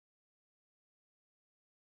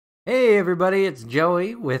Hey everybody, it's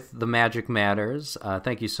Joey with The Magic Matters.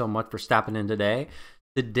 Thank you so much for stopping in today.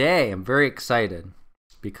 Today, I'm very excited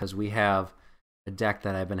because we have a deck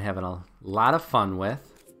that I've been having a lot of fun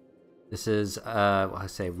with. This is, I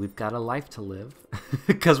say, we've got a life to live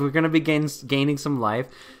because we're going to be gaining some life.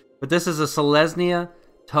 But this is a Selesyna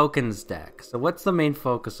tokens deck. So what's the main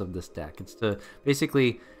focus of this deck? It's to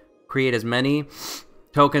basically create as many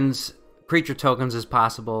tokens, creature tokens as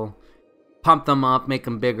possible, pump them up, make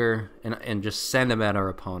them bigger, and just send them at our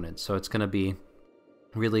opponents. So it's going to be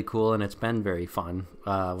really cool, and it's been very fun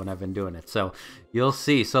when I've been doing it. So you'll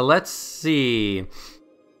see. So let's see.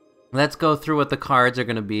 Let's go through what the cards are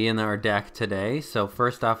going to be in our deck today. So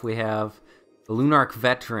first off, we have the Lunarch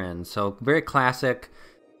Veteran. So very classic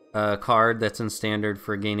card that's in standard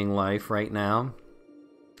for gaining life right now.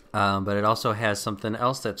 But it also has something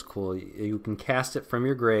else that's cool. You can cast it from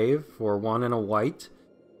your grave for 1 and a white.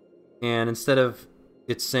 And instead of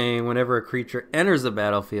it saying whenever a creature enters the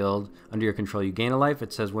battlefield under your control, you gain a life,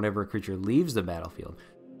 it says whenever a creature leaves the battlefield.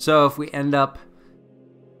 So if we end up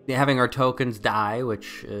having our tokens die,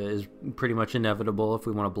 which is pretty much inevitable if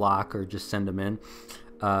we want to block or just send them in,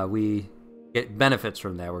 we get benefits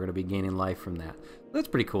from that. We're going to be gaining life from that. That's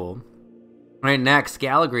pretty cool. All right, next,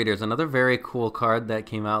 Gallagher is another very cool card that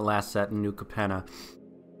came out last set in New Capenna.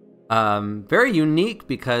 Very unique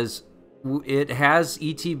because it has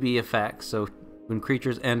ETB effects, so when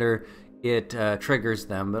creatures enter, it triggers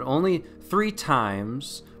them, but only 3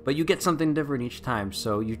 times, but you get something different each time.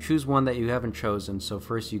 So you choose one that you haven't chosen. So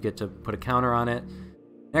first you get to put a counter on it.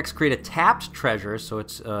 Next, create a tapped treasure, so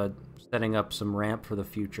it's setting up some ramp for the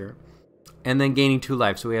future. And then gaining 2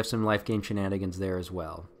 life, so we have some life gain shenanigans there as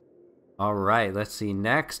well. All right, let's see.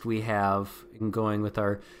 Next, we have, going with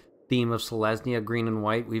our theme of Selesyna, green and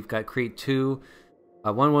white, we've got create 2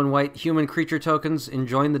 1/1 white human creature tokens and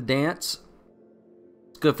join the dance.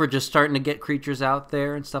 It's good for just starting to get creatures out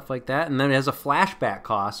there and stuff like that. And then it has a flashback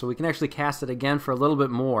cost, so we can actually cast it again for a little bit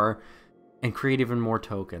more and create even more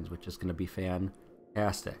tokens, which is going to be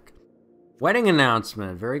fantastic. Wedding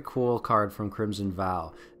Announcement, very cool card from Crimson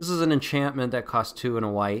Vow. This is an enchantment that costs 2 and a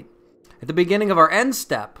white. At the beginning of our end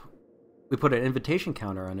step, we put an invitation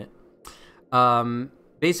counter on it.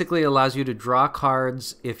 Basically allows you to draw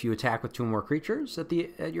cards if you attack with 2 more creatures at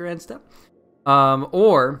your end step,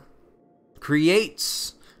 or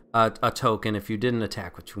creates a token if you didn't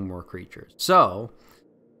attack with 2 more creatures. So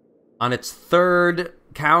on its 3rd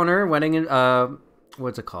counter,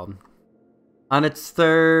 what's it called? On its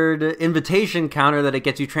 3rd invitation counter that it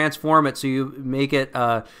gets, you transform it, so you make it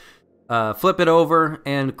flip it over,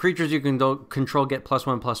 and creatures you can control get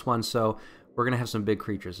 +1/+1. So we're gonna have some big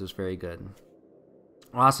creatures. It's very good.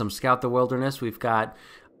 Awesome. Scout the Wilderness. We've got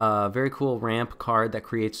a very cool ramp card that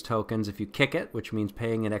creates tokens if you kick it, which means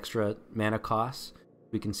paying an extra mana cost.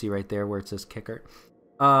 We can see right there where it says kicker.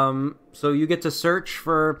 So you get to search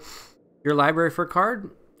for your library for a card,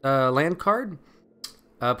 land card,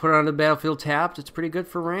 put it on the battlefield tapped. It's pretty good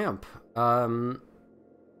for ramp,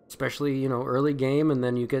 especially early game, and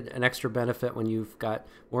then you get an extra benefit when you've got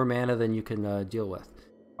more mana than you can deal with.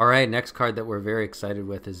 All right, next card that we're very excited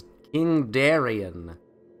with is King Darien.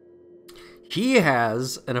 He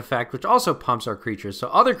has an effect which also pumps our creatures. So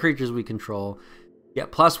other creatures we control get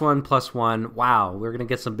 +1/+1. Wow, we're going to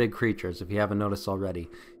get some big creatures if you haven't noticed already.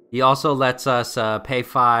 He also lets us pay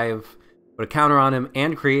 5, put a counter on him,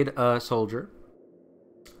 and create a soldier.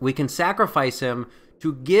 We can sacrifice him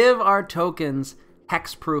to give our tokens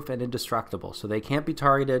hexproof and indestructible. So they can't be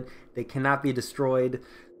targeted. They cannot be destroyed.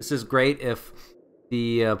 This is great if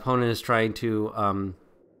the opponent is trying to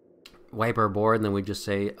wipe our board, and then we just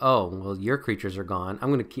say, oh, well, your creatures are gone. I'm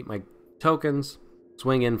going to keep my tokens,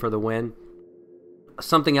 swing in for the win.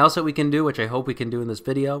 Something else that we can do, which I hope we can do in this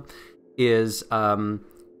video, is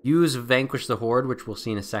use Vanquish the Horde, which we'll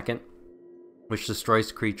see in a second, which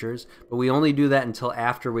destroys creatures. But we only do that until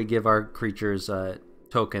after we give our creatures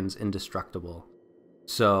tokens indestructible.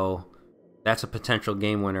 So that's a potential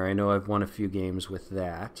game winner. I know I've won a few games with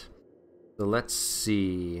that. So let's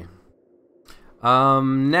see.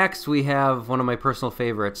 Next we have one of my personal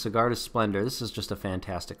favorites, Sigarda's Splendor. This is just a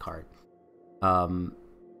fantastic card. Can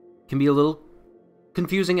be a little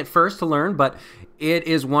confusing at first to learn, but it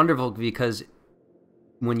is wonderful because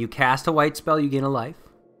when you cast a white spell, you gain a life.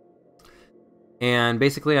 And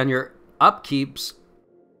basically on your upkeeps,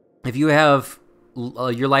 if you have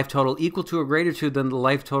your life total equal to or greater to than the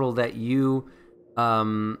life total that you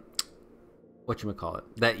that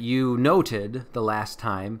you noted the last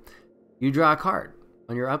time, you draw a card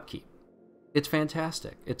on your upkeep. It's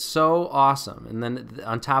fantastic. It's so awesome. And then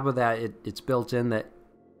on top of that, it's built in that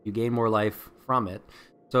you gain more life from it.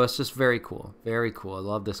 So it's just very cool. Very cool. I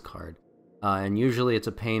love this card. And usually it's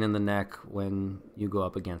a pain in the neck when you go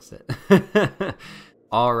up against it.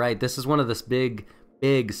 All right, this is one of this big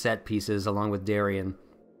set pieces along with Darien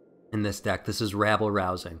in this deck. This is Rabble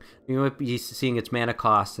Rousing. You might be seeing its mana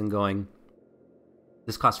cost and going,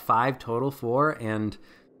 this costs 5 total, 4, and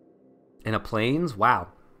a plains? Wow.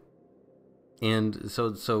 And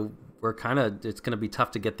so we're kind of, it's going to be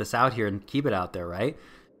tough to get this out here and keep it out there, right?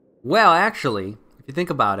 Well, actually, if you think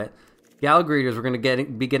about it, Galagreeters, we're going to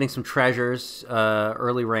be getting some treasures,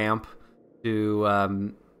 early ramp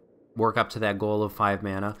to work up to that goal of 5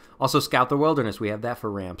 mana. Also, Scout the Wilderness, we have that for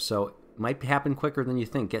ramp, so it might happen quicker than you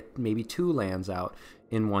think. Get maybe 2 lands out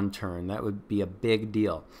in 1 turn. That would be a big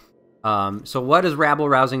deal. So what does Rabble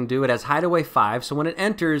Rousing do? It has Hideaway 5, so when it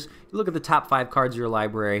enters, you look at the top 5 cards of your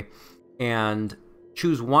library and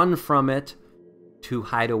choose 1 from it to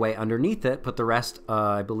hide away underneath it. Put the rest,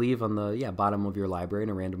 I believe, on the bottom of your library in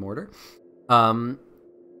a random order.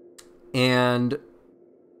 And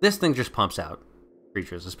this thing just pumps out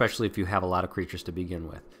creatures, especially if you have a lot of creatures to begin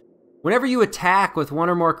with. Whenever you attack with 1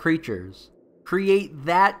 or more creatures, create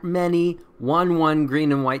that many 1/1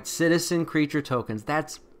 green and white citizen creature tokens.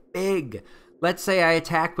 That's big. Let's say I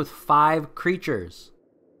attacked with 5 creatures.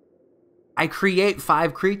 I create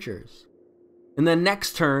 5 creatures. And then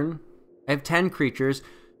next turn, I have 10 creatures.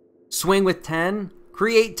 Swing with 10,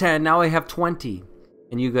 create 10. Now I have 20.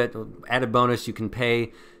 And you get added bonus. You can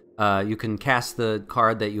pay, you can cast the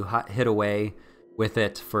card that you hit away with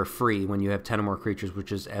it for free when you have 10 or more creatures,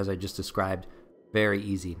 which is, as I just described, very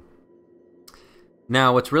easy.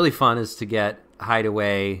 Now, what's really fun is to get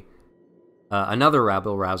Hideaway, another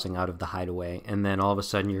Rabble Rousing out of the Hideaway, and then all of a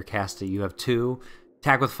sudden you're casting. You have 2,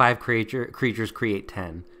 attack with 5 creatures, create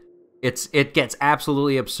 10. It gets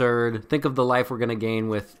absolutely absurd. Think of the life we're going to gain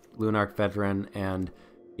with Lunarch Veteran and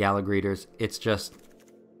Galagreeters. It's just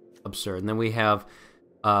absurd. And then we have,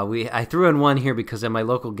 I threw in 1 here because in my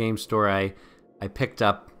local game store I picked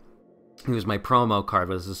up, he was my promo card,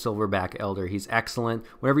 but it's a Silverback Elder. He's excellent.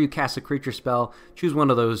 Whenever you cast a creature spell, choose one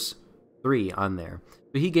of those 3 on there.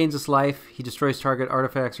 So he gains this life, he destroys target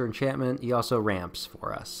artifacts or enchantment, he also ramps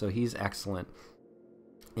for us. So he's excellent.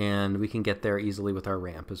 And we can get there easily with our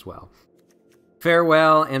ramp as well.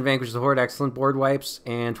 Farewell and Vanquish the Horde, excellent board wipes,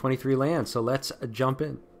 and 23 lands. So let's jump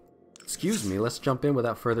in. Excuse me, let's jump in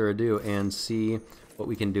without further ado and see what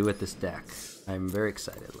we can do with this deck. I'm very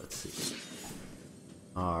excited. Let's see.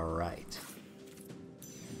 Alright.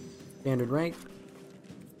 Standard rank.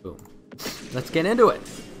 Boom. Let's get into it.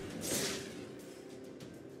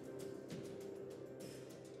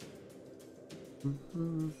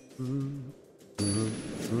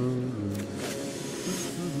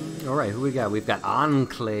 Alright, who we got? We've got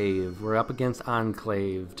Enclave. We're up against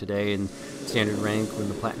Enclave today in standard rank. We're in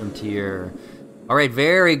the platinum tier. Alright,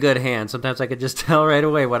 very good hand. Sometimes I could just tell right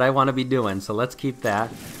away what I want to be doing, so let's keep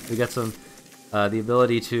that. We got some, the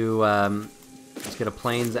ability to let's get a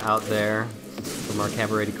plains out there from our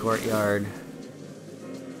Cabaret Courtyard.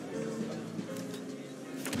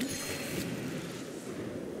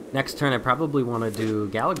 Next turn, I probably want to do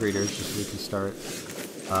Galagreeters just so we can start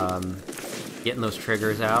getting those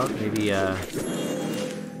triggers out. Maybe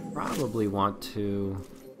probably want to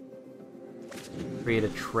create a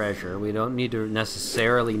treasure. We don't need to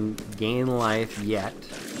necessarily gain life yet.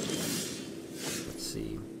 Let's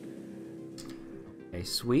see. Okay,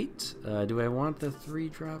 sweet. Do I want the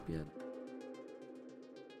 3-drop yet?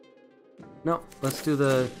 No, let's do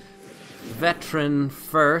the Veteran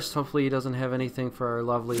first. Hopefully he doesn't have anything for our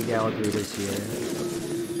lovely Galagreeters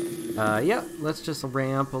here. Yep, let's just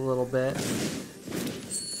ramp a little bit.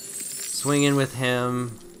 Swing in with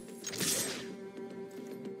him.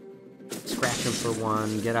 Scratch him for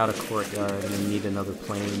 1. Get out a Courtyard, and we need another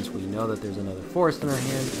plains. We know that there's another forest in our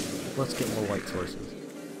hand. Let's get more white sources.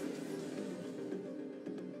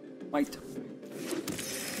 White.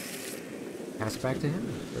 Pass it back to him.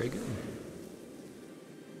 Very good.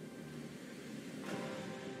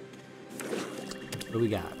 What do we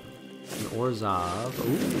got? An Orzhov.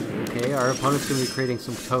 Ooh, okay, our opponent's going to be creating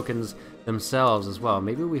some tokens themselves as well.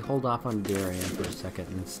 Maybe we hold off on Darien for a second.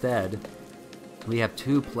 Instead, we have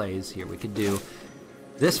 2 plays here. We could do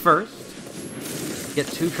this first. Get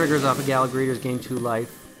 2 triggers off of Galagreeters, gain 2 life.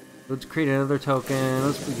 Let's create another token.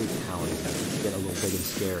 Let's get a little big and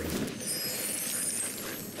scary.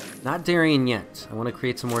 Not Darien yet. I want to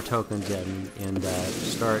create some more tokens yet and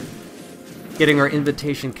start getting our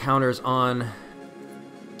invitation counters on.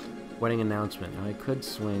 Wedding announcement. Now I could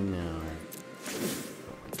swing now.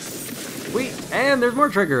 Sweet! And there's more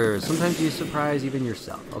triggers! Sometimes you surprise even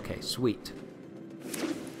yourself. Okay, sweet.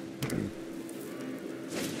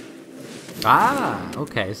 Ah,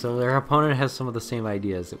 okay, so their opponent has some of the same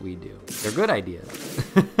ideas that we do. They're good ideas.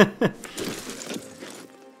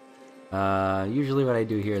 Usually what I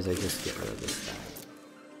do here is I just get rid of this guy.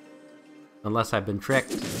 Unless I've been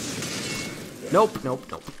tricked. Nope, nope,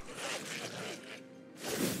 nope.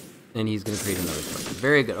 And he's going to create another token.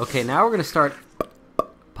 Very good. Okay, now we're going to start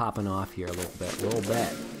popping off here a little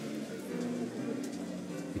bit.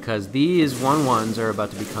 Because these 1/1s are about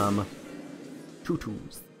to become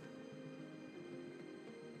 2/2s.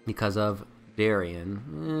 Because of Darien.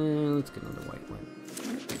 Let's get another white one.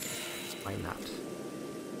 Why not?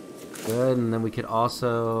 Good, and then we could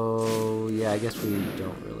also... Yeah, I guess we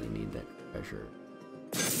don't really need that treasure.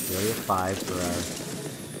 We already have 5 for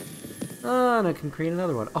our... Oh, and I can create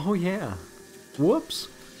another one. Oh, yeah. Whoops.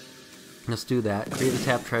 Let's do that. Create a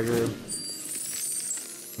tap treasure.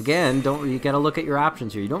 Again, you gotta look at your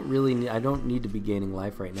options here. You don't really need... I don't need to be gaining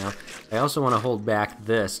life right now. I also want to hold back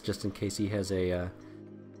this, just in case he has a...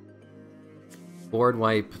 board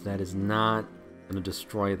wipe that is not going to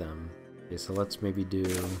destroy them. Okay, so let's maybe do...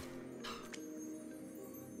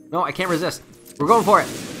 No, I can't resist. We're going for it.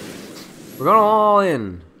 We're going all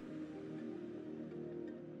in.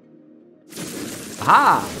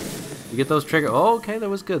 Aha! You get those triggers. Oh, okay, that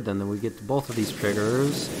was good then. Then we get both of these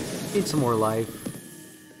triggers. Need some more life.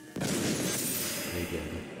 Very good.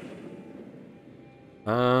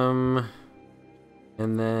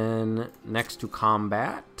 And then next to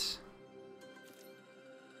combat...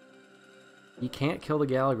 You can't kill the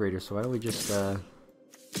Gallagher, so why don't we just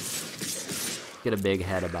get a big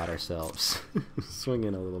head about ourselves. Swing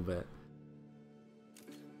in a little bit.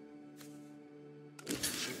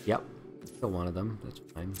 Yep. Kill one of them. That's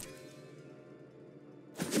fine.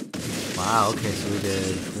 Wow, okay, so we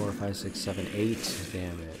did 4, 5, 6, 7, 8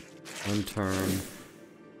 damage. One turn.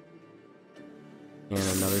 And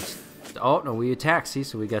another... Oh, no, we attack, see?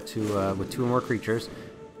 So we got to, with 2 more creatures.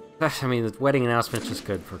 Gosh, I mean, the wedding announcement's just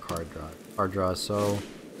good for card draw. Card draw is so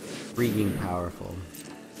freaking powerful.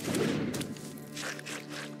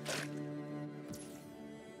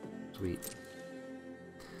 Sweet.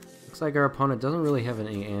 Looks like our opponent doesn't really have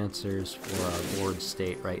any answers for our board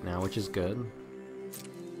state right now, which is good.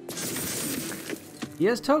 He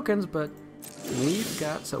has tokens, but we've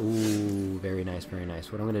got some... Ooh, very nice, very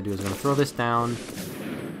nice. What I'm going to do is I'm going to throw this down.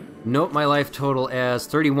 Note my life total as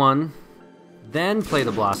 31. Then play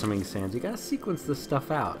the Blossoming Sands. You gotta sequence this stuff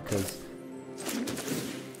out, because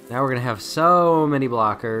now we're gonna have so many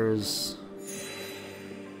blockers.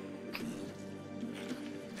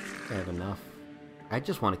 I have enough. I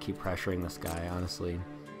just want to keep pressuring this guy, honestly.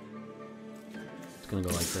 It's gonna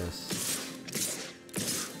go like this.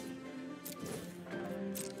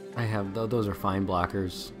 I have those are fine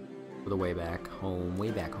blockers for the way back home.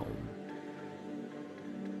 Way back home.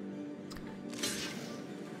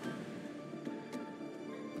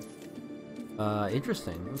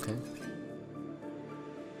 Interesting. Okay.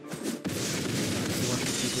 Let's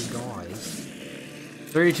see what guys.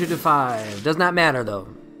 32-5. Does not matter though.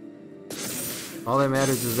 All that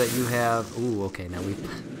matters is that you have. Ooh. Okay. Now we.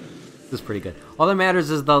 This is pretty good. All that matters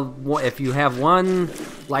is if you have 1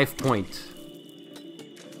 life point.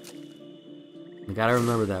 We gotta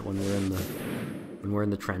remember that when we're in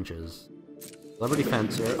the trenches. Celebrity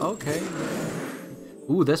Fencer. Okay.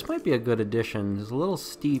 Ooh, this might be a good addition. It's a little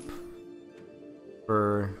steep.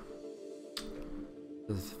 For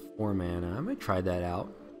 4 mana. I might try that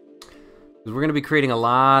out. Because we're going to be creating a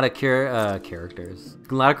lot of characters.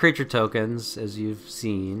 A lot of creature tokens, as you've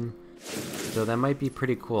seen. So that might be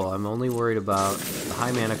pretty cool. I'm only worried about the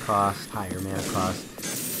higher mana cost,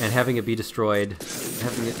 and having it be destroyed.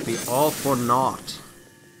 Having it be all for naught.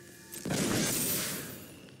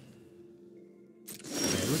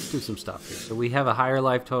 Okay, let's do some stuff here. So we have a higher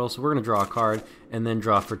life total, so we're going to draw a card, and then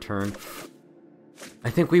draw for turn. I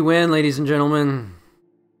think we win, ladies and gentlemen.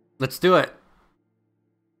 Let's do it.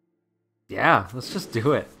 Yeah, let's just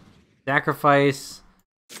do it. Sacrifice.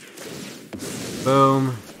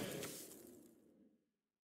 Boom.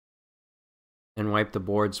 And wipe the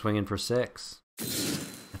board swinging for 6.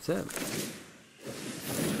 That's it.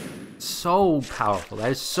 So powerful.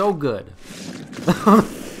 That is so good.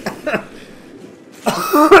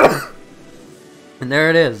 And there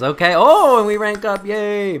it is. Okay. Oh, and we rank up.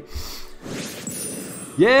 Yay.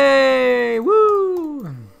 Yay! Woo!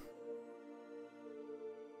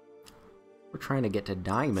 We're trying to get to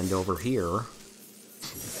diamond over here.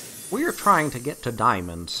 We're trying to get to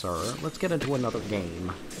diamond, sir. Let's get into another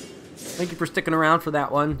game. Thank you for sticking around for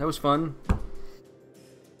that one. That was fun.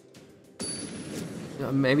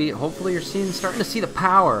 Maybe, hopefully you're starting to see the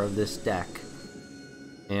power of this deck.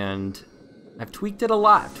 And I've tweaked it a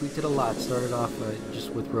lot. Started off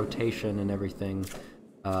just with rotation and everything.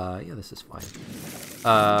 Yeah, this is fine.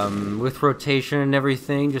 With rotation and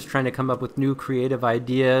everything, just trying to come up with new creative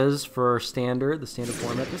ideas for the standard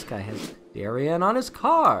format. This guy has Darien on his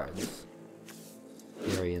cards.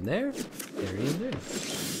 Darien there, Darien there.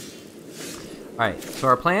 Alright, so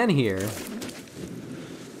our plan here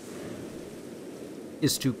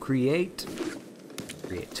is to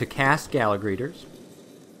to cast Gallagreators.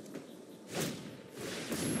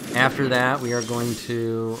 After that, we are going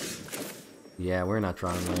to... Yeah, we're not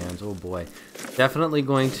drawing lands. Oh boy. Definitely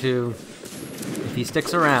going to... If he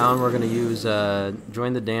sticks around, we're going to use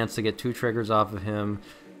Join the Dance to get 2 triggers off of him.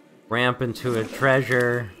 Ramp into a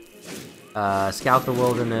treasure. Scout the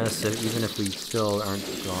Wilderness, even if we still aren't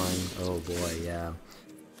drawing. Oh boy, yeah.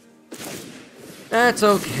 That's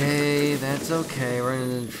okay. That's okay. We're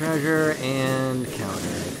in the treasure and counter,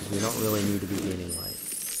 because we don't really need to be gaining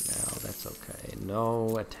life. No, that's okay.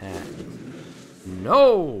 No attack.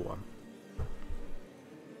 No!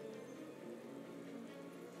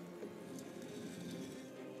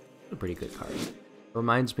 A pretty good card.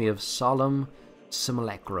 Reminds me of Solemn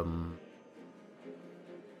Simulacrum.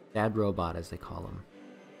 Bad Robot, as they call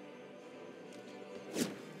him.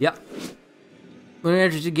 Yep. When it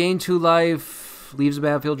enters, you gain 2 life. Leaves the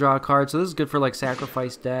battlefield, draw a card. So this is good for like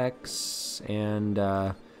sacrifice decks and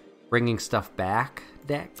bringing stuff back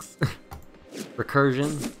decks.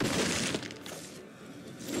 Recursion.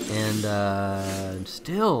 And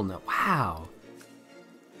still no. Wow.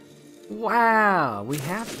 Wow. We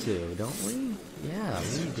have to, don't we? Yeah,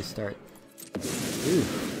 we need to start.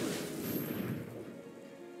 Oof.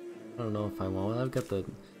 I don't know if I want. I've got the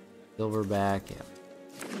silver back. Yeah.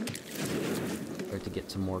 Start to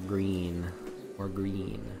get some more green. More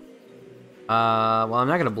green. Well, I'm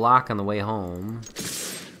not gonna block on the way home.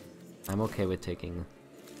 I'm okay with taking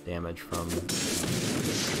damage from.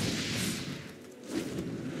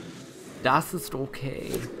 Das ist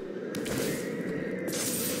okay.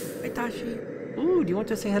 Hi, Tashi. Ooh, do you want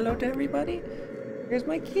to say hello to everybody? Here's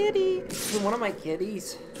my kitty. This is one of my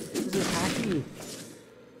kitties. This is Tashi.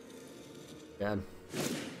 God.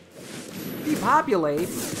 Depopulate?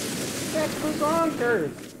 That's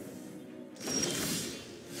bonkers.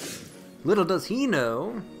 Little does he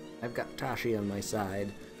know, I've got Tashi on my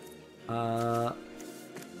side. Gallagreators.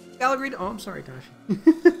 Oh, I'm sorry, Tashi.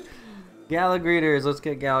 Gallagreators. Let's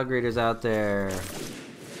get Gallagreators out there.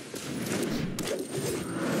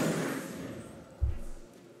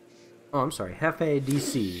 Oh, I'm sorry. Hefe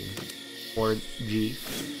DC. Or G.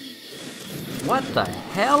 What the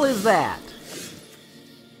hell is that?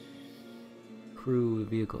 Crew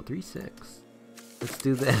vehicle 3-6. Let's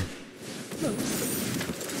do that.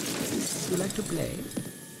 You like to play?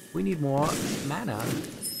 We need more mana.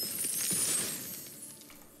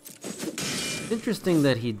 Interesting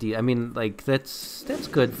that he I mean, like that's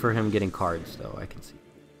good for him getting cards, though. I can see.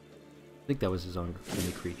 I think that was his own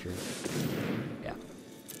mini creature.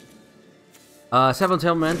 Yeah.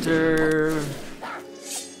 Seven-tail Mentor.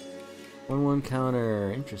 1/1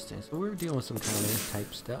 counter. Interesting. So we're dealing with some counter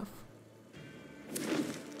type stuff.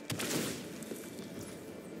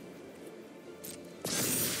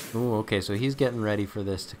 Ooh, okay, so he's getting ready for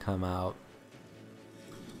this to come out.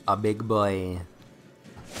 A big boy.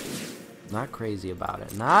 Not crazy about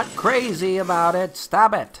it. Not crazy about it.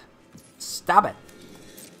 Stop it. Stop it.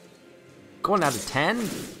 Going out of 10?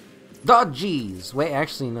 Oh, jeez. Wait,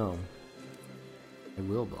 actually, no. I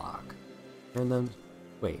will block. Turn them.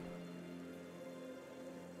 Wait.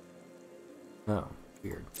 Oh,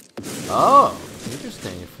 weird. Oh,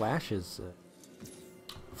 interesting. It flashes.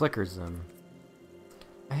 Flickers them.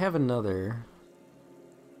 I have another.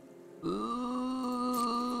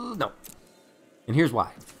 No. And here's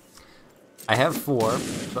why. I have 4,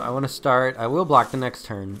 so I want to start. I will block the next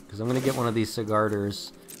turn because I'm going to get one of these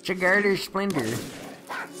Sigarders. Sigarder Splendor.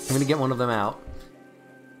 I'm going to get one of them out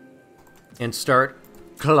and start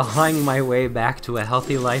clawing my way back to a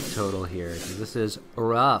healthy life total here. Because this is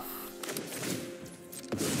rough.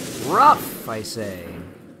 Rough, I say.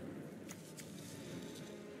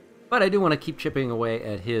 But I do want to keep chipping away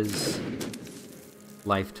at his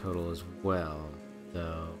life total as well.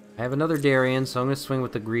 So I have another Darien, so I'm going to swing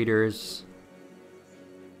with the Greeters.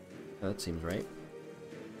 Oh, that seems right.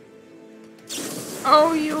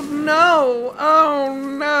 Oh, you know! Oh,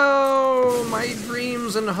 no! My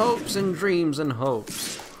dreams and hopes and dreams and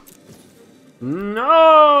hopes.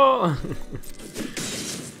 No!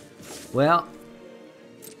 Well,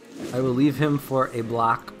 I will leave him for a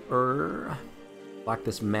blocker. Block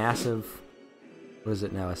this massive, what is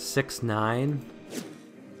it now, a 6/9?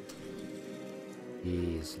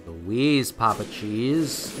 Jeez Louise, Papa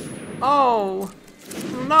Cheese. Oh,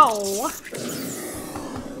 no.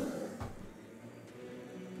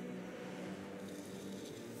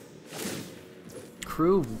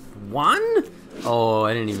 Crew 1? Oh,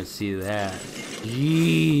 I didn't even see that.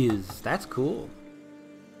 Jeez, that's cool.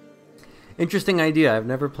 Interesting idea. I've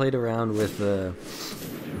never played around with oh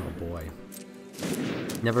boy.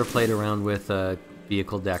 Never played around with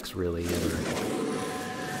vehicle decks really ever.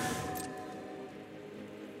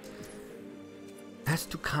 Pass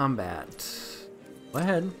to combat. Go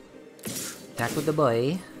ahead. Attack with the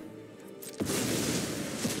boy.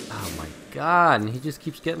 Oh my god, and he just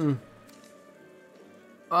keeps getting...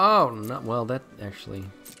 Oh, no. Well, that actually...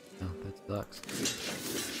 No, that sucks.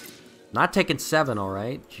 Not taking 7,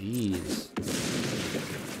 alright? Jeez.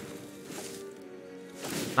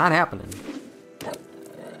 Not happening.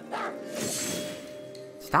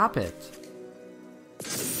 Stop it.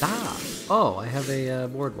 Stop. Oh, I have a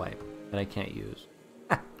board wipe that I can't use.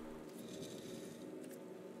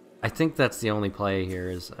 I think that's the only play here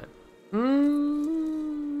is...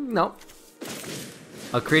 nope.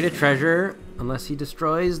 I'll create a treasure unless he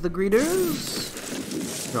destroys the greeters.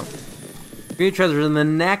 No. Create a treasure in the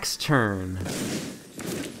next turn.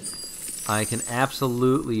 I can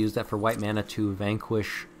absolutely use that for white mana to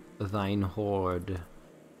vanquish thine horde.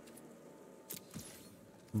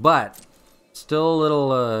 But still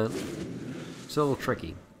a little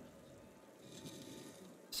tricky.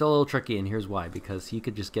 Still a little tricky, and here's why. Because he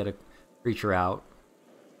could just get a creature out,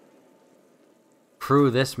 crew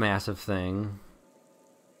this massive thing,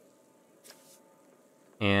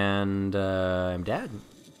 and I'm dead.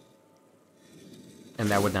 And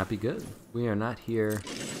that would not be good. We are not here...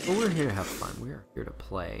 Well, we're here to have fun. We are here to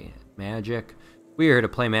play Magic. We are here to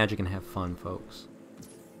play Magic and have fun, folks.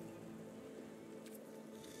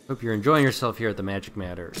 Hope you're enjoying yourself here at the Magic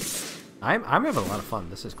Matters. I'm having a lot of fun.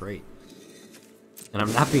 This is great. And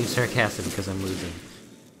I'm not being sarcastic because I'm losing.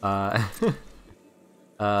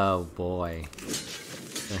 Oh boy.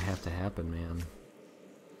 It's gonna have to happen, man.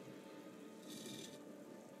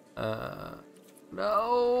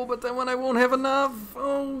 No, but then when I won't have enough.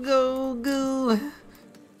 Oh, go.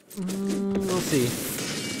 We'll see.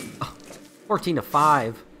 Oh, 14 to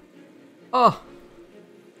 5. Oh.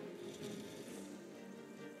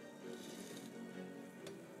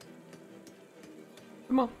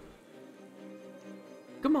 Come on.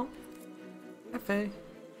 Come on. FA.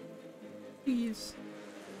 Please.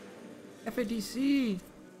 FADC.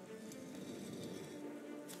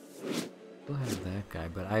 We'll have that guy,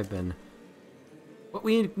 but I've been... What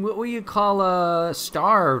we call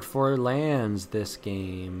starved for lands this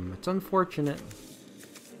game. It's unfortunate.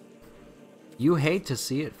 You hate to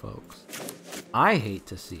see it, folks. I hate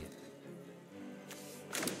to see it.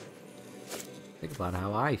 Think about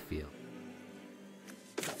how I feel.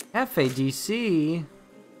 FADC.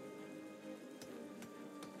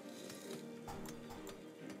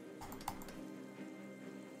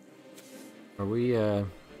 Are we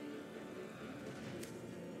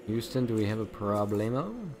Houston, do we have a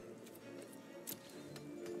problemo?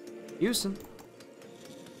 Houston.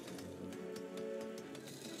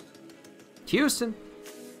 Houston.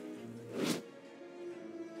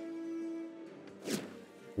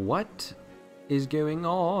 What is going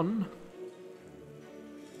on?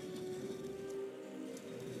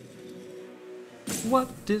 What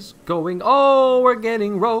is going... Oh, we're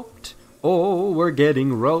getting roped. Oh, we're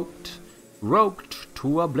getting roped. Roped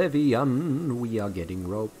to oblivion. We are getting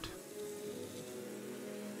roped.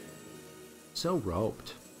 So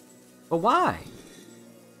roped. But why?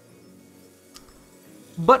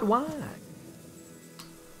 But why?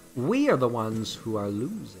 We are the ones who are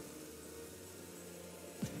losing.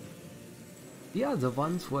 We are the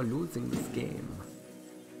ones who are losing this game.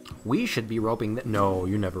 We should be roping that. No,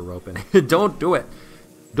 you're never roping. Don't do it.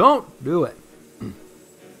 Don't do it.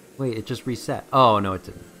 Wait, it just reset. Oh, no, it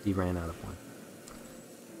didn't. He ran out of one.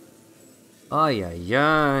 Ay, ay,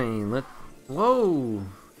 ay. Whoa.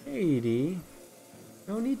 Katie.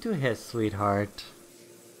 No need to hiss, sweetheart.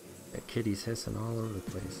 That kitty's hissing all over the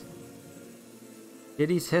place.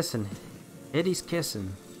 Kitty's hissing. Kitty's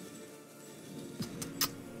kissing.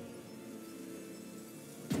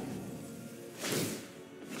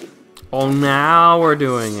 Oh, now we're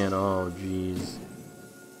doing it. Oh, jeez.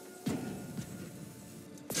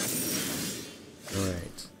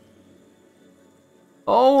 Alright.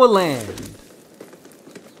 Oh, a land.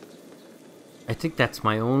 I think that's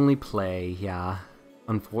my only play, yeah.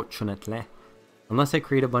 Unfortunately. Unless I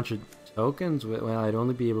create a bunch of tokens, well, I'd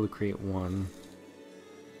only be able to create one.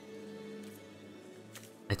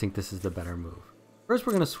 I think this is the better move. First,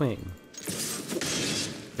 we're going to swing.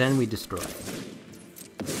 Then we destroy.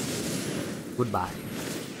 Goodbye.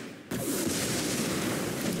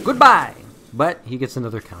 Goodbye! But he gets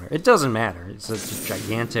another counter. It doesn't matter. It's a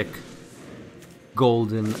gigantic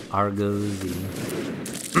golden Argosy.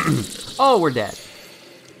 Oh, we're dead.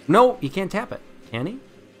 No, he can't tap it. Can he?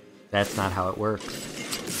 That's not how it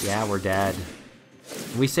works. Yeah, we're dead.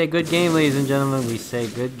 We say good game, ladies and gentlemen. We say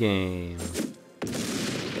good game.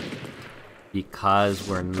 Because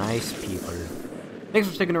we're nice people. Thanks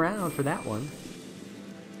for sticking around for that one.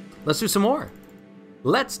 Let's do some more.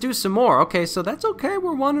 Let's do some more. Okay, so that's okay.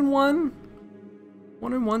 We're 1-1.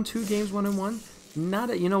 1-1, 2 games, 1-1.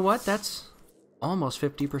 Not a, you know what? That's almost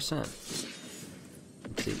 50%.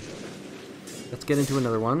 Let's see. Let's get into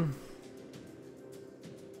another one.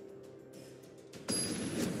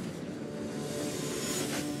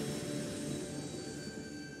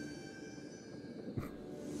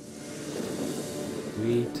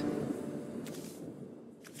 Sweet.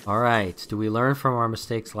 All right. Do we learn from our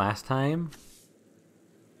mistakes last time?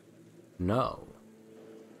 No.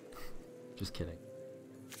 Just kidding.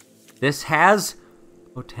 This has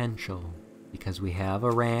potential because we have a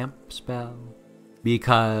ramp spell.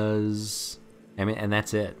 Because, I mean, and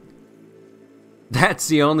that's it. That's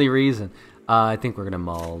the only reason. I think we're gonna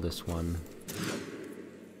mull this one.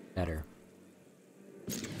 Better,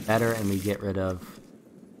 and we get rid of.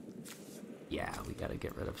 Yeah, we gotta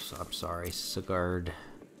get rid of. I'm sorry, Sigurd.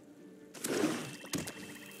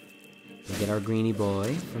 We get our greeny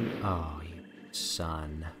boy. Oh, you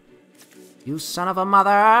son! You son of a mother!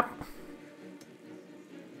 At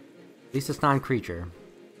least it's non-creature.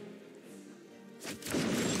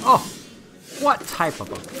 Oh! What type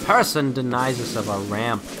of a person denies us of a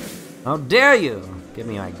ramp? How dare you! Give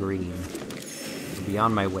me my green. It'll be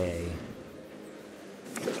on my way.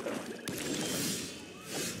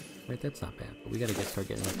 Wait, that's not bad, but we gotta start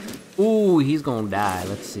getting it. Ooh, he's gonna die.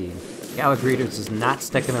 Let's see. Gallagreeters is not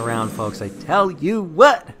sticking around, folks. I tell you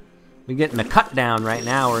what! We're getting a cut down right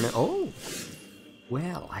now. Oh!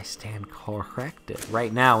 Well, I stand corrected.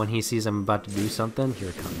 Right now, when he sees I'm about to do something, here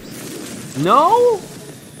it comes. No!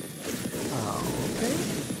 Oh, okay.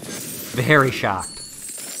 Very shocked.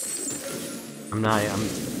 I'm not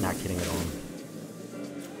kidding at all.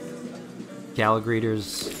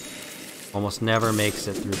 Gallagreeters almost never makes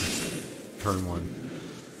it through turn 1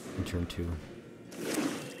 and turn 2.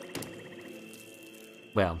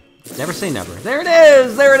 Well, never say never. There it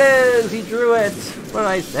is! There it is! He drew it! What did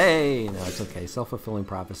I say? No, it's okay. Self-fulfilling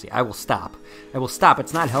prophecy. I will stop. I will stop.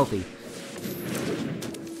 It's not healthy.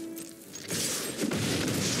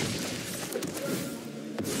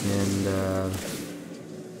 And,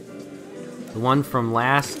 the one from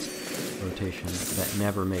last rotation that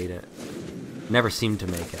never made it, never seemed to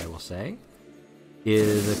make it, I will say,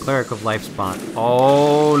 is a Cleric of Life spawn.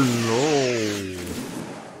 Oh, no.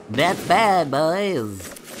 That's bad, boys.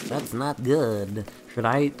 That's not good. Should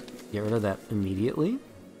I get rid of that immediately?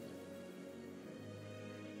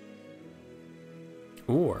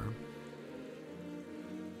 Or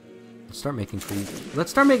let's start making creatures.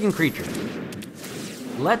 Let's start making creatures.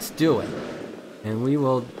 Let's do it. And we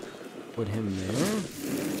will put him there.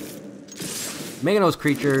 Making those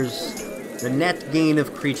creatures. The net gain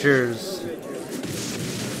of creatures.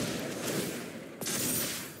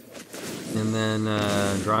 And then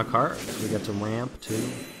draw cards. We got some ramp too.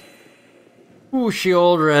 Ooh,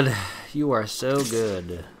 Sheoldred, you are so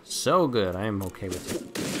good. So good. I am okay with it.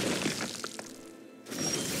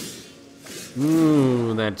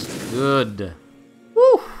 Ooh, that's good.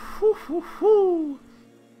 Woo, woo, woo, woo.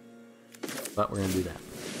 But we're gonna do that.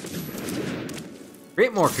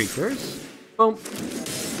 Create more creatures. Boom.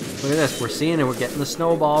 Look at this. We're seeing it. We're getting the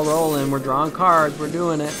snowball rolling. We're drawing cards. We're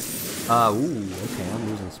doing it. Ooh, okay. I'm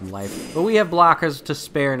losing some life. But we have blockers to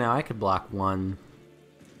spare now. I could block one.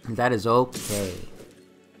 That is okay.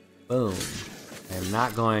 Boom. I am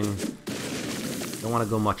not going. Don't want to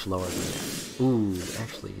go much lower than that. Ooh,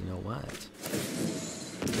 actually, you know what?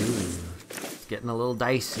 Ooh, it's getting a little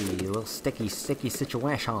dicey, a little sticky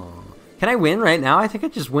situation. Can I win right now? I think I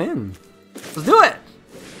just win. Let's do it.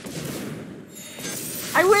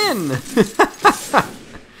 I win.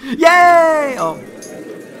 Yay! Oh.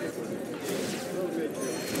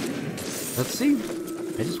 Let's see.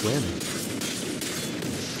 I just win.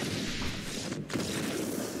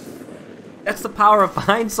 That's the power of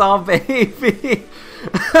Find Solve, baby!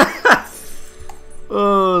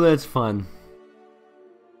 Oh, that's fun.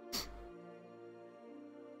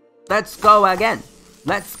 Let's go again.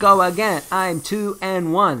 Let's go again. I'm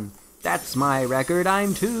 2-1. That's my record.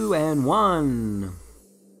 I'm 2-1.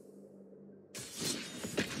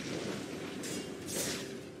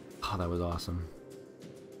 Oh, that was awesome.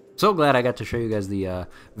 So glad I got to show you guys the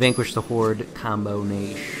Vanquish the Horde combo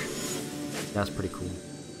niche. That's pretty cool.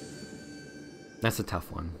 That's a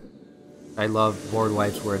tough one. I love board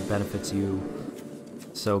wipes where it benefits you.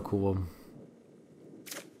 So cool.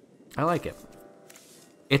 I like it.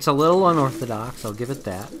 It's a little unorthodox, I'll give it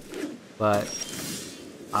that. But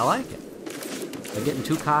I like it. Am I getting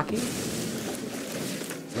too cocky?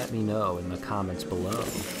 Let me know in the comments below.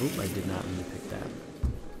 Oop, I did not mean to pick that.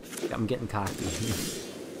 I'm getting cocky.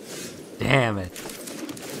 Damn it.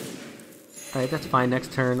 Alright, that's fine.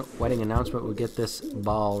 Next turn, wedding announcement will get this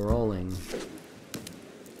ball rolling.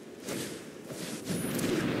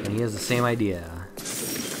 And he has the same idea.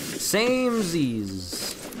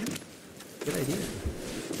 Samesies. Good idea.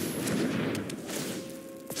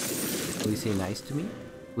 Will he say nice to me?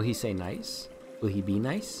 Will he say nice? Will he be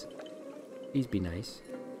nice? Please be nice.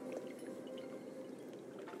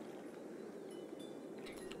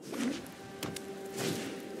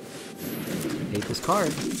 Hate this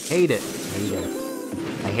card. Hate it. Hate it.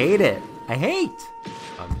 I hate it. I hate.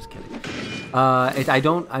 Oh, I'm just kidding.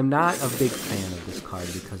 I'm not a big fan of this card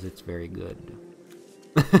because it's very good.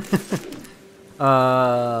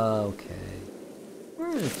 Okay.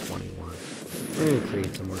 We're at 21. We're gonna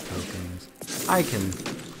create some more tokens.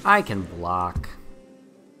 I can block.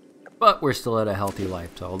 But we're still at a healthy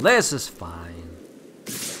life total. This is fine.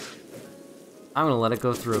 I'm gonna let it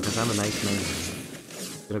go through because I'm a nice man.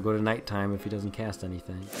 Gonna go to nighttime if he doesn't cast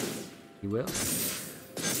anything. He will.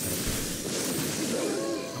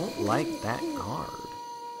 I don't like that card.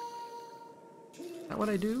 Is that what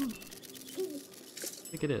I do? I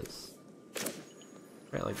think it is.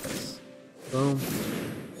 Try it like this. Boom.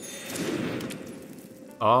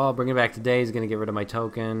 Oh, bring it back today. He's gonna get rid of my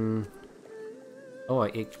token. Oh,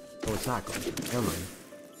 it's not going to. Never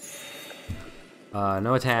mind.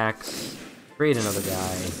 No attacks. Create another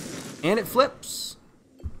guy. And it flips.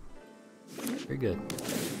 Very good.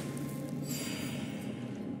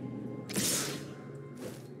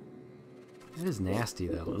 It is nasty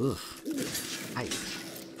though. Ugh. Aight.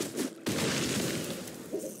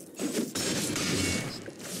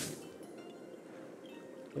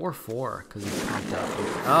 4/4 because he popped up.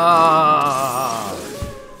 Ah!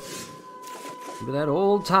 Give me that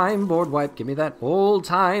old time board wipe. Give me that old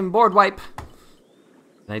time board wipe.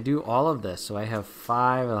 And I do all of this, so I have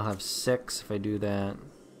 5. I'll have 6 if I do that.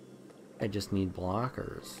 I just need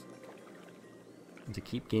blockers to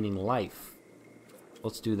keep gaining life.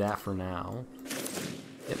 Let's do that for now.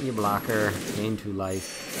 Get me a blocker. Gain 2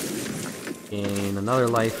 life. Gain another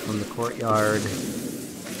life from the courtyard.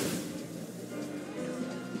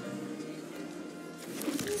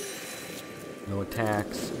 No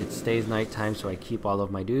attacks. It stays nighttime, so I keep all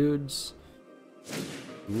of my dudes.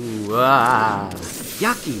 Ooh, ah!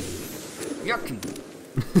 Yucky! Yucky!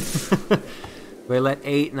 Do I let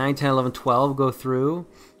 8, 9, 10, 11, 12 go through?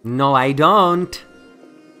 No, I don't!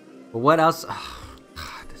 But what else? Oh,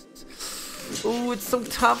 God, ooh, it's so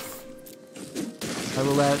tough! I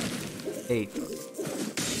will let 8.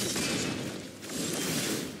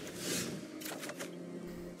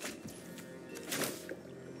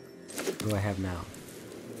 What do I have now?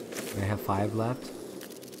 Do I have 5 left?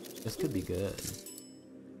 This could be good.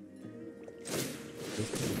 This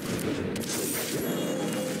could be good.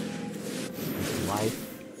 Life.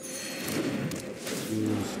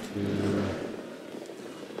 Choose to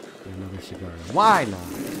get another cigar. Why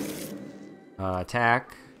not? Attack.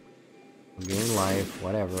 I'm getting life.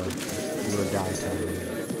 Whatever. You would die to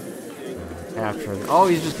capture. Oh,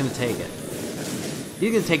 he's just gonna take it.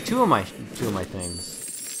 He's gonna take two of my things.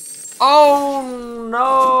 Oh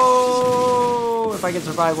no! If I can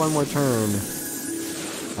survive one more turn.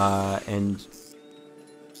 And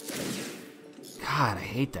God, I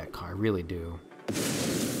hate that card. I really do.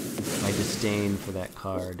 My disdain for that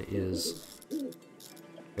card is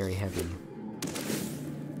very heavy.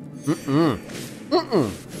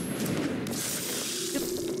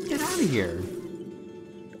 Get out of here.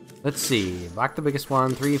 Let's see. Block the biggest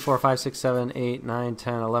one. 3, 4, 5, 6, 7, 8, 9,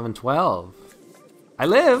 10, 11, 12. I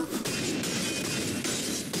live.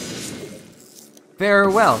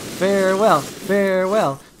 Farewell. Farewell.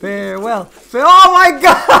 Farewell. Farewell. Oh my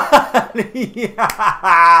God!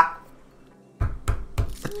 Yeah.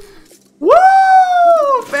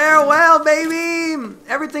 Woo! Farewell, baby!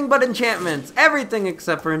 Everything but enchantments. Everything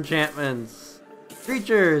except for enchantments.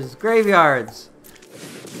 Creatures, graveyards.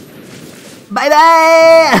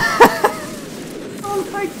 Bye-bye! Oh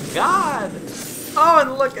my God! Oh,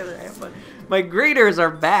 and look at it. My greeters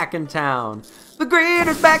are back in town. The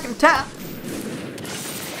greeters back in town.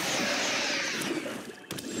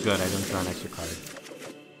 Good, I don't draw an extra card.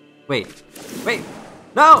 Wait. Wait.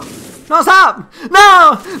 No! No, stop!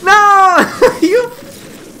 No! No! You...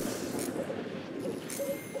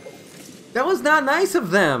 That was not nice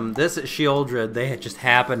of them. This is Shieldred. They just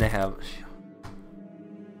happen to have...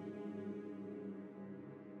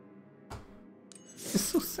 It's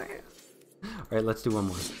so sad. Alright, let's do one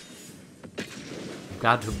more. We've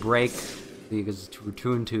got to break... Because we're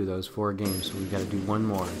 2-2 those 4 games, so we've got to do one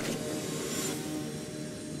more.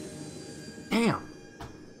 Damn!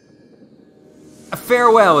 A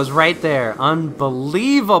farewell is right there.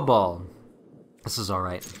 Unbelievable! This is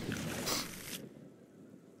alright.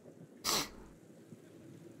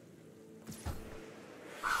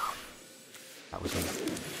 That was it.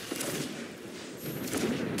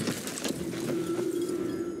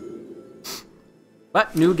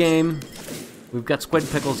 But, new game. We've got Squid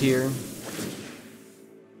Pickles here.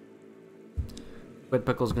 Squid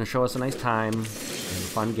Pickle's gonna show us a nice time and a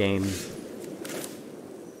fun game.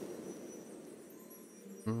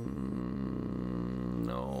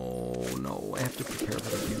 No, I have to prepare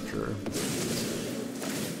for the future.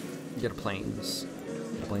 Get a planes.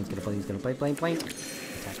 Get a planes, get a planes, get a plane.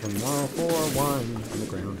 Attack them all for 1 on the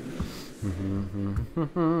ground.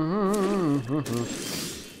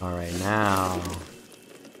 Alright, now.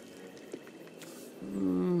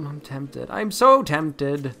 I'm tempted. I'm so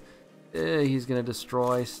tempted. He's gonna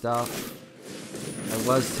destroy stuff. I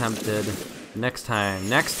was tempted. Next time,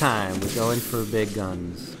 we're going for big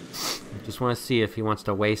guns. I just want to see if he wants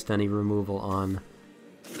to waste any removal on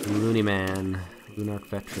Looney Man, Lunarch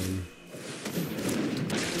Veteran.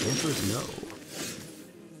 The answer is no.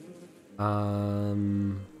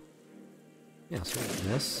 Yeah, so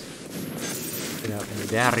this. Get out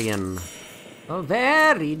Darian. A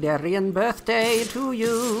very Darian birthday to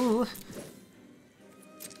you.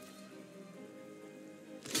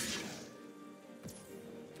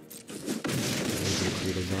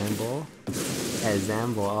 Zambo.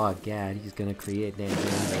 Zambo, oh god, he's gonna create that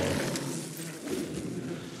Zambo.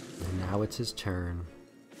 And now it's his turn.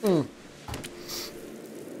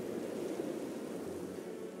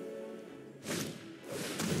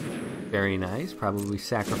 Very nice. Probably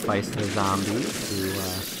sacrifice the zombie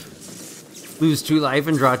to lose 2 life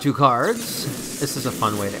and draw 2 cards. This is a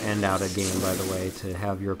fun way to end out a game, by the way, to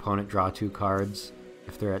have your opponent draw 2 cards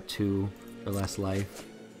if they're at 2 or less life,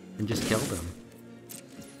 and just kill them.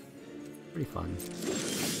 Pretty fun.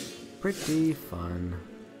 Pretty fun.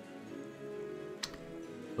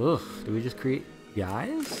 Ugh, do we just create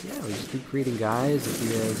guys? Yeah, we just keep creating guys if he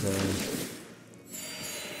has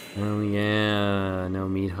a... Oh yeah, no,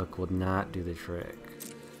 Meat Hook will not do the trick.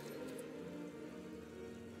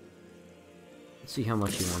 Let's see how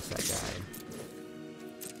much he wants that guy.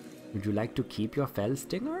 Would you like to keep your Fell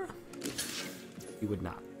Stinger? He would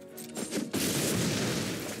not.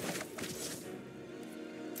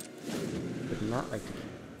 Would not like to keep.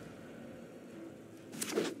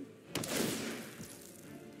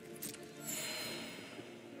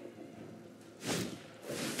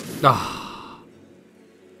 Ah.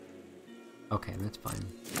 Okay, that's fine.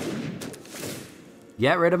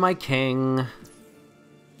 Get rid of my king.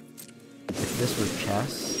 If this was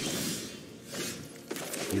chess,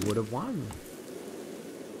 he would have won.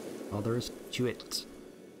 All there is to it.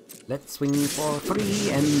 Let's swing for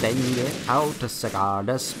 3 and then get out a cigar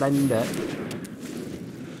de splendor.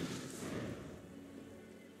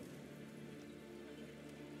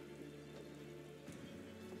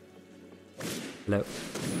 Hello.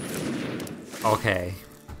 Okay.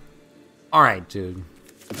 Alright, dude.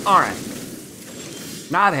 Alright.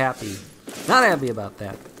 Not happy. Not happy about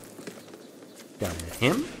that. Got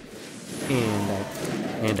him.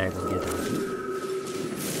 And I will get on you.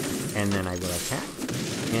 And then I will attack.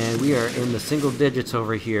 And we are in the single digits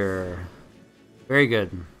over here. Very good.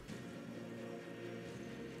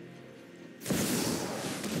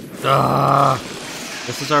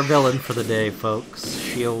 This is our villain for the day, folks.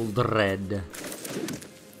 Shieldred.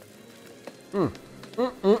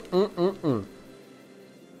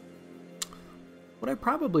 What I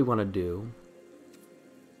probably want to do...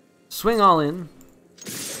 Swing all in.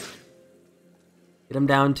 Get him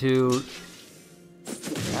down to...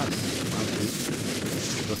 Yes,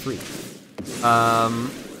 3.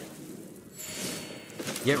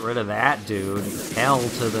 Get rid of that dude. Hell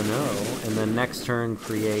to the no. And then next turn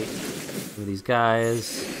create one of these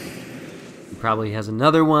guys. He probably has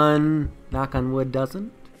another one. Knock on wood,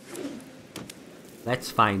 doesn't.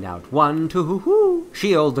 Let's find out. 1, 2,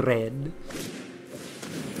 Shieldred.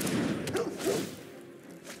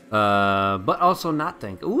 But also not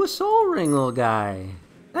think. Ooh, a soul ring, little guy.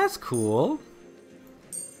 That's cool.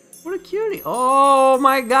 What a cutie. Oh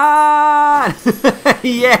my god!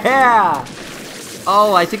 Yeah!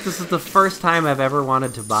 Oh, I think this is the first time I've ever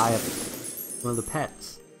wanted to buy one of the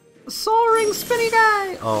pets. A Soaring spinny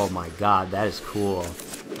guy! Oh my god, that is cool.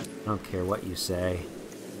 I don't care what you say.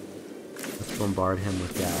 Let's bombard him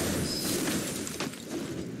with guys.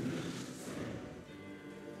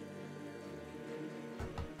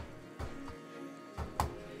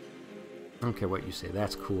 I don't care what you say,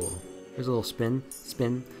 that's cool. Here's a little spin,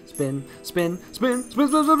 spin, spin, spin, spin, spin,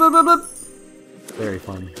 spin, spin, spin, spin, spin. Very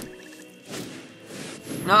fun.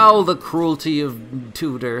 Oh, the cruelty of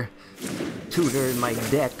tutor. Tutor my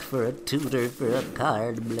deck for a tutor for a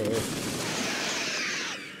card play.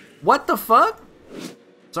 What the fuck?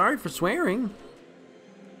 Sorry for swearing.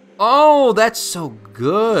 Oh, that's so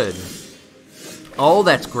good. Oh,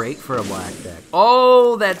 that's great for a black deck.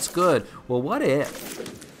 Oh, that's good. Well, what if?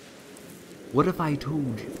 What if I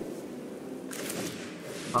told you?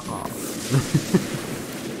 Fuck off.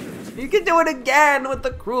 You can do it again with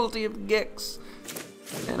the cruelty of Gix.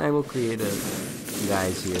 And I will create a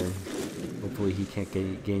guys here. Hopefully he can't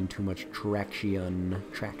gain too much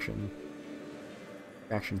traction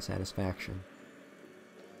satisfaction.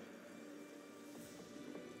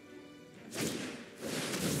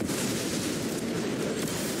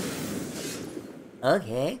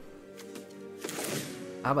 Okay.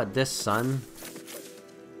 How about this, son?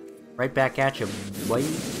 Right back at you, boy.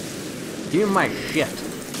 Give me my shit.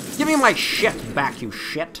 Give me my shit back, you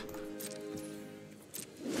shit.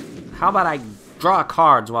 How about I draw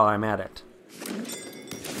cards while I'm at it?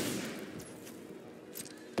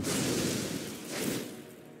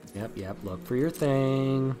 Yep, look for your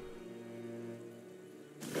thing.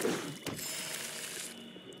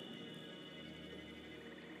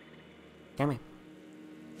 Come here.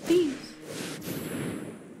 Please.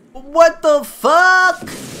 What the fuck?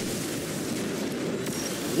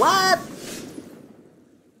 What?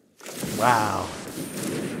 Wow.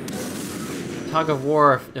 Tug of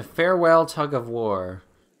war. A farewell tug of war.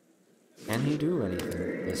 Can he do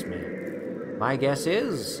anything, this man? My guess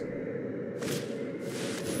is...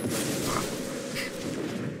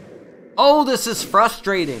 Oh, this is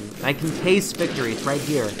frustrating. I can taste victory. It's right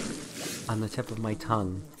here on the tip of my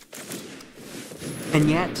tongue. And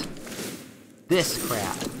yet, this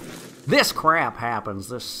crap happens.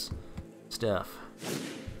 This stuff.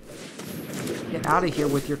 Get out of here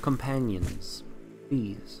with your companions,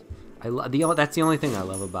 please. That's the only thing I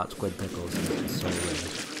love about Squid Pickles is the soul ring.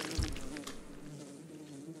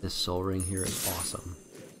 This soul ring here is awesome.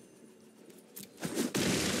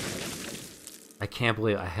 I can't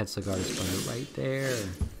believe I had Cigar to Spun it right there.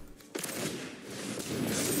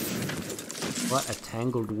 What a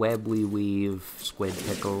tangled web we weave, Squid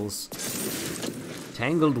Pickles.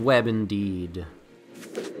 Tangled web indeed.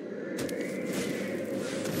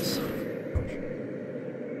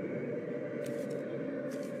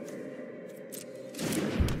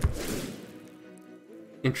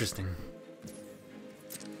 Interesting.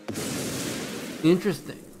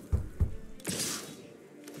 Interesting.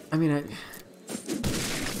 I mean,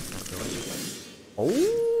 Oh!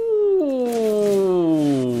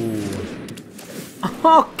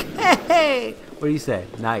 Okay! What do you say?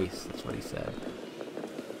 Nice. That's what he said.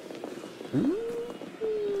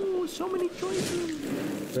 Ooh, so many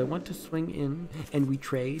choices. Do I want to swing in and we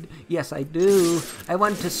trade? Yes, I do. I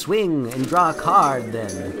want to swing and draw a card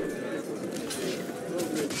then.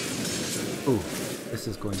 Ooh, this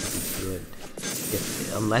is going to be good.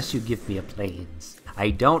 Unless you give me a plains.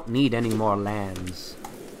 I don't need any more lands.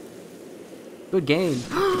 Good game.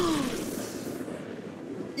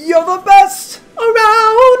 You're the best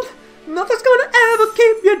around. Nothing's gonna ever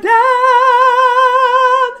keep you down.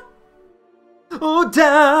 Oh,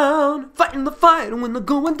 down. Fighting the fight when the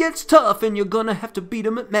going gets tough, and you're gonna have to beat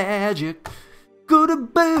 'em at magic.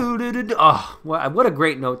 Oh, what a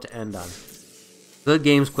great note to end on. Good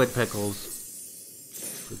game, Squid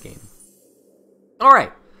Pickles. Good game. All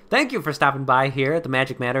right. Thank you for stopping by here at the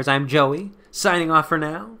Magic Matters. I'm Joey, signing off for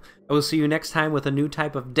now. I will see you next time with a new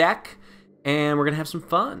type of deck, and we're going to have some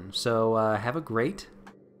fun. So have a great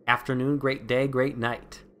afternoon, great day, great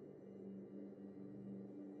night.